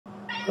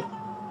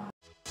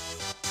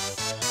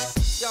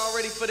Y'all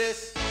ready for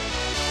this?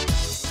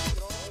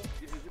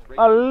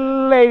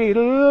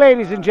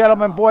 Ladies and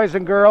gentlemen, boys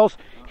and girls,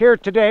 here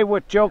today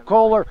with Joe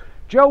Koehler.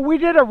 Joe, we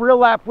did a real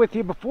lap with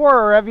you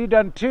before, or have you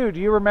done 2? Do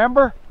you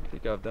remember? I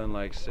think I've done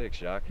like 6,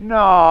 Jacques. No.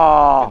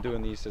 I've been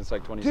doing these since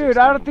like 2016. Dude,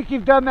 I don't think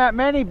you've done that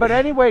many, but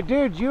anyway,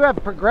 dude, you have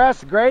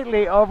progressed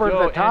greatly over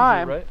Joe, the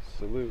time. Andrew, right?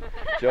 Salute.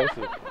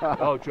 Joseph.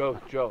 Oh,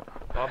 Joe.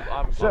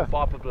 I'm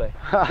probably.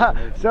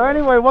 So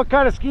anyway, what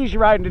kind of skis you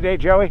riding today,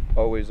 Joey?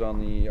 Always on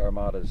the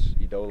Armadas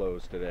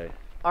Idolos today.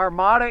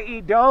 Armada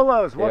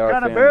Idolos. What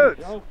kind of family.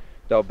 boots?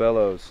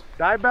 Dalbellos.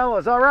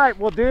 Dalbellos. All right.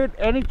 Well, dude,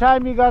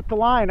 anytime you got the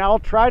line, I'll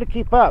try to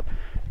keep up.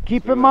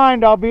 Keep in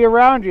mind, I'll be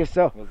around you,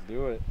 so let's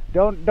do it.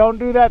 Don't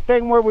do that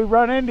thing where we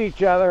run into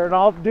each other, and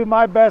I'll do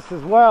my best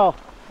as well.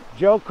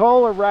 Joe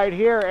Koehler right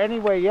here.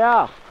 Anyway,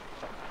 yeah,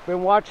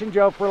 been watching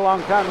Joe for a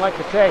long time. Like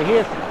I say, he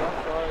is.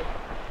 I'm sorry.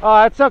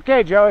 Oh, it's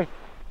okay, Joey.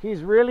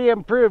 He's really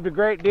improved a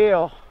great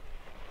deal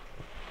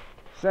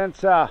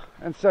since,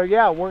 and so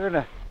yeah, we're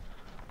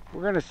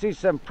gonna see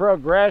some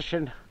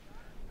progression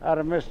out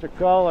of Mr.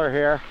 Koehler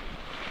here.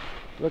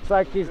 Looks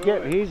like he's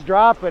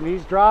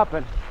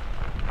dropping.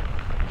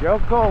 Joe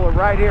Koehler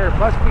right here.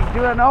 Must be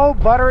doing, oh,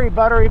 buttery.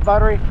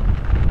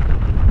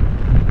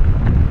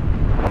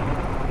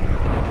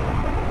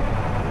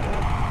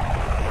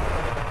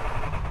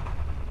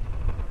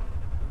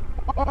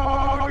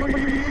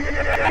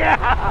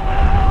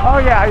 Oh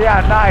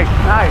yeah, nice.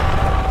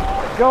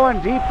 Going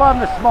deep on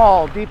the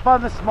small.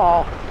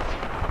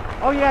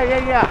 Oh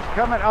yeah.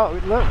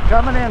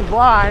 Coming in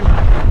blind.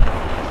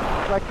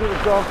 Looks like he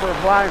was going for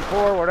a blind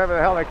 4, whatever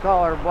the hell they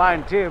call it, or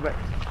blind 2, but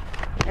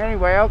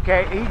anyway,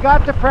 okay, he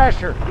got the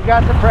pressure.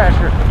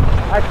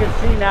 I can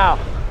see now.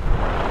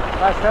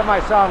 Last time I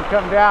saw him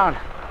come down,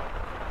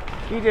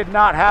 he did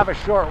not have a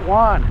short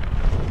 1.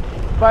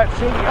 But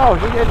see, oh,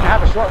 he didn't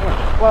have a short 1.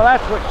 Well,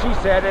 that's what she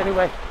said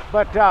anyway.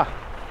 But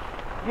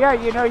yeah,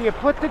 you know, you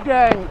put the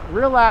dang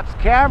relapse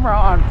camera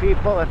on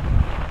people, and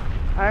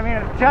I mean,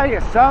 I tell you,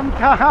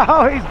 sometimes,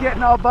 oh, he's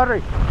getting all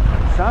buttery.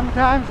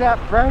 Sometimes that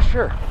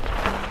pressure,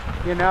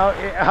 you know,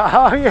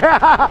 oh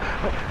yeah,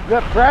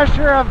 the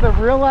pressure of the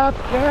relapse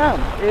cam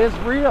is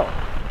real.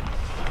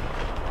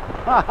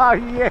 Oh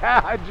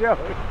yeah,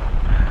 Joey.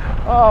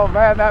 Oh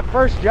man, that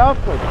first jump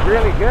was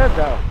really good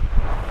though.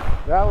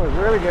 That was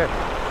really good.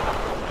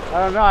 I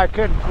don't know, I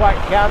couldn't quite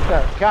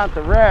count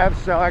the revs,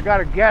 so I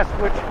gotta guess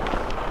which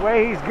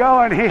way he's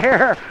going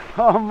here.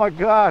 Oh my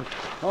god.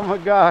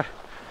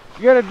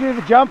 You gonna do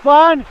the jump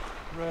line?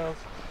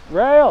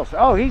 Rails.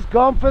 Oh, he's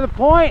going for the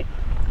point.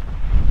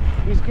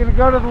 He's gonna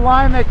go to the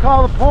line they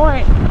call the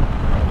point.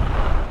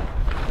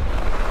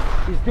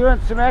 He's doing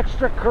some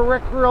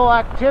extracurricular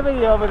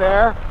activity over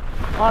there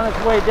on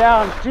his way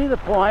down to the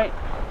point.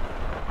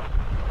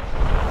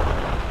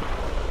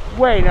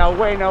 Way no.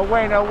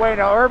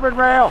 Urban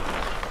rail.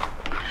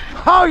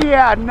 Oh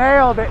yeah,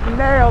 nailed it.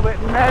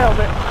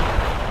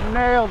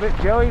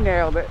 Joey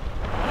nailed it.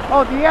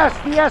 Oh, the yes.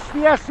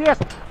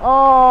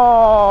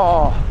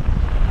 Oh,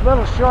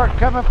 little short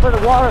coming for the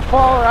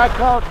waterfall, or I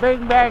call it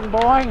bing bang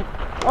boing.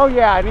 Oh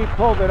yeah, and he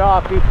pulled it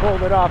off. Good.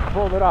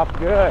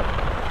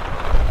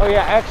 Oh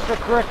yeah,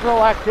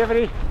 extracurricular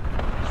activity,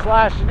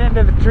 slashing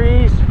into the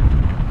trees.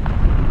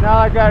 Now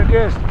all I gotta do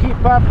is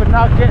keep up and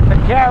not get the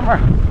camera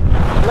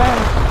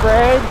lens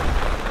sprayed.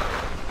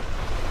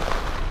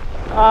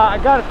 I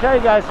gotta tell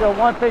you guys though,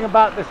 one thing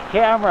about this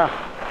camera,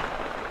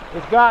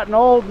 it's gotten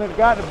old and it's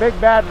gotten a big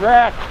bad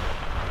wreck.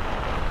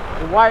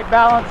 The white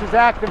balance is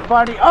acting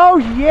funny. Oh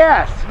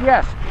yes.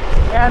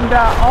 And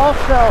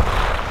also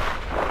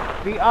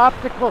the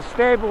optical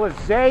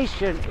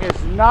stabilization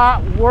is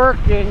not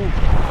working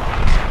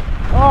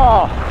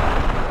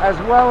as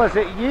well as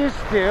it used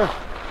to.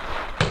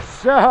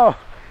 So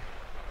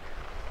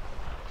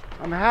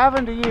I'm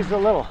having to use a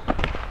little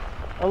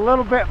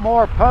bit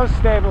more post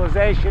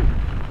stabilization.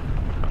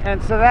 And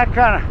so that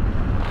kind of,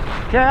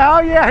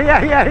 oh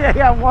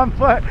yeah, 1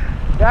 foot.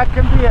 That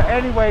can be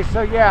anyway,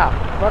 so yeah.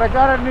 But I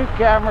got a new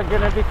camera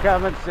gonna be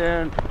coming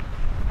soon.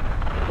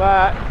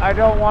 But I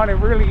don't want to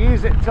really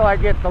use it until I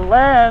get the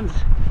lens,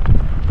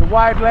 the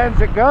wide lens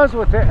that goes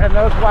with it, and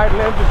those wide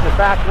lenses are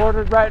back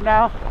ordered right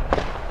now.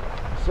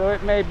 So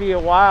it may be a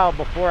while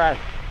before I'm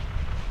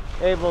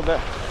able to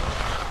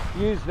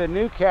use the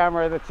new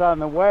camera that's on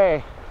the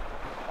way.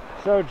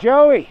 So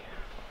Joey,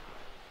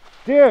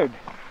 dude,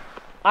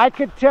 I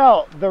could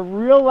tell the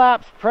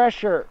relapse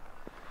pressure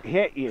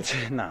hit you.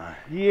 Nah.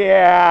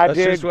 Yeah, that's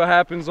dude. Just what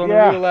happens on the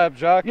relapse,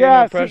 Jock.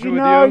 Yeah, no pressure so, you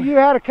with know, you. You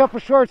had a couple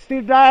shorts,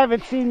 dude. I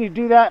haven't seen you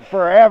do that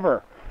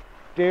forever.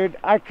 Dude,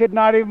 I could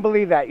not even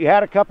believe that. You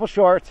had a couple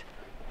shorts.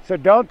 So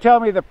don't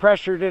tell me the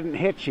pressure didn't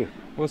hit you.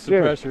 What's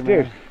the pressure, man?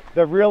 Dude,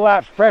 the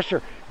relapse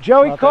pressure.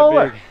 Joey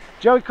Koehler.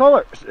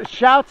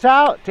 Shouts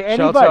out to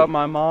anybody. Shouts out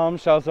my mom.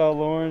 Shouts out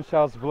Lauren.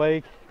 Shouts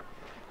Blake.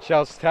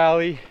 Shouts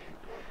Tally.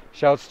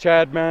 Shouts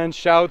Chad, man.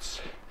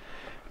 Shouts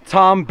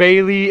Tom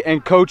Bailey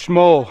and Coach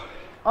Mole.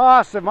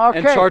 Awesome. Okay.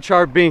 And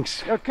Char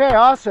Binks. Okay,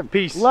 awesome.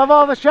 Peace. Love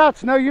all the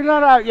shouts. No, you're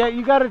not out yet.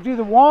 You got to do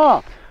the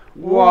wah.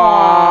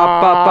 Wah.